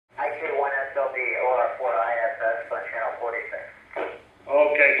4 ISS on channel 46.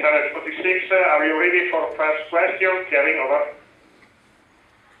 Okay, channel 46, are you ready for first question? Kevin, over.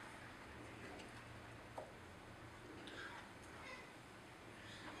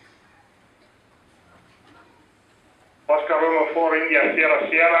 Oscar Romeo 4, India Sierra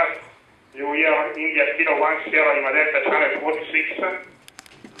Sierra. You hear India Kilo 1 Sierra Lima Delta, channel 46.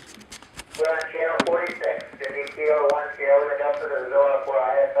 We're on channel 46. India Kilo 1 Sierra Lima Delta to Zona 4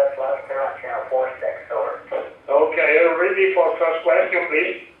 ISS left. We're on channel 46. Over. Okay, are you ready for first question,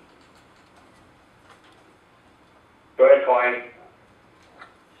 please? Go ahead, Kline.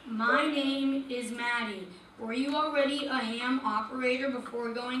 My name is Maddie. Were you already a ham operator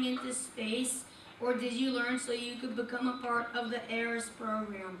before going into space, or did you learn so you could become a part of the AIRS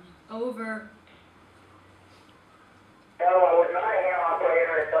program? Over. No, I was not a ham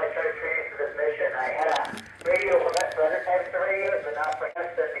operator until I started training for this mission. I had a radio for other types of radios, but not for us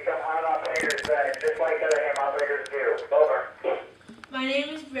to become ham operators, just like other ham operators do. Over. My name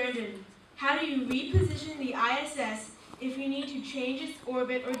is Brandon. How do you reposition the ISS if you need to change its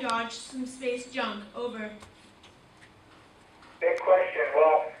orbit or dodge some space junk? Over. Big question.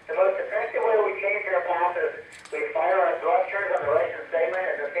 Well, the most effective way we change our path is we fire our thrusters on the Russian segment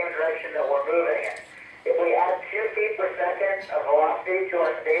in the same direction that we're moving in. If we add 2 feet per second of velocity to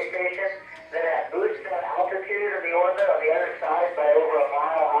our space station, then that boosts our altitude in the orbit on the other side by over a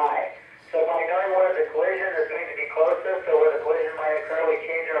mile high. So by knowing where the collision is going to be closest, or where the collision might occur, we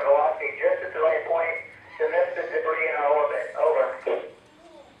change our velocity just at the right point to miss the debris in our orbit. Over.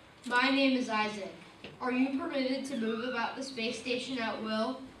 My name is Isaac. Are you permitted to move about the space station at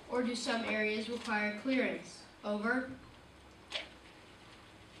will, or do some areas require clearance? Over.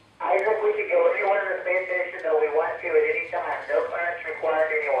 Isaac, we can go anywhere in the space station that we want to at any time. No clearance required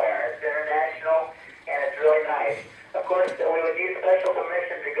anywhere. It's international, and it's really nice. Of course, we would need special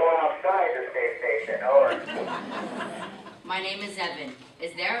permission to go outside the space station. Over. My name is Evan.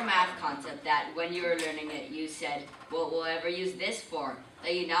 Is there a math concept that, when you were learning it, you said, what will I ever use this for,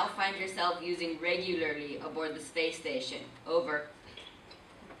 that you now find yourself using regularly aboard the space station? Over.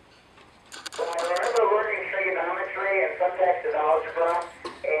 Well, I remember learning trigonometry and some types of algebra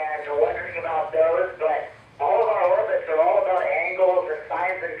and wondering about those, but all of our orbits are all about angles and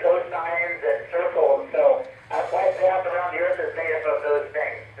sines and cosines and circles, so our flight path around the Earth is made up of those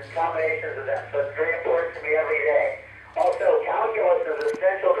things, and combinations of them, so it's very important to me every day. Also, calculus is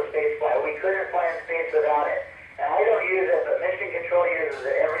essential to spaceflight. We couldn't fly in space without it. And I don't use it, but Mission Control uses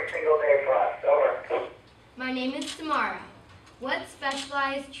it every single day for us. Over. My name is Samara. What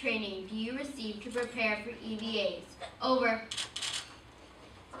specialized training do you receive to prepare for EVAs? Over.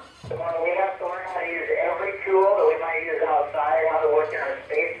 Well, we have to learn how to use every tool that we might use outside, how to work in our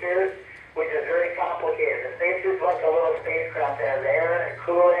spacesuit, which is very complicated. The spacesuit's like a little spacecraft that has air and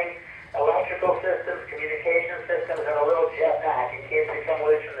cooling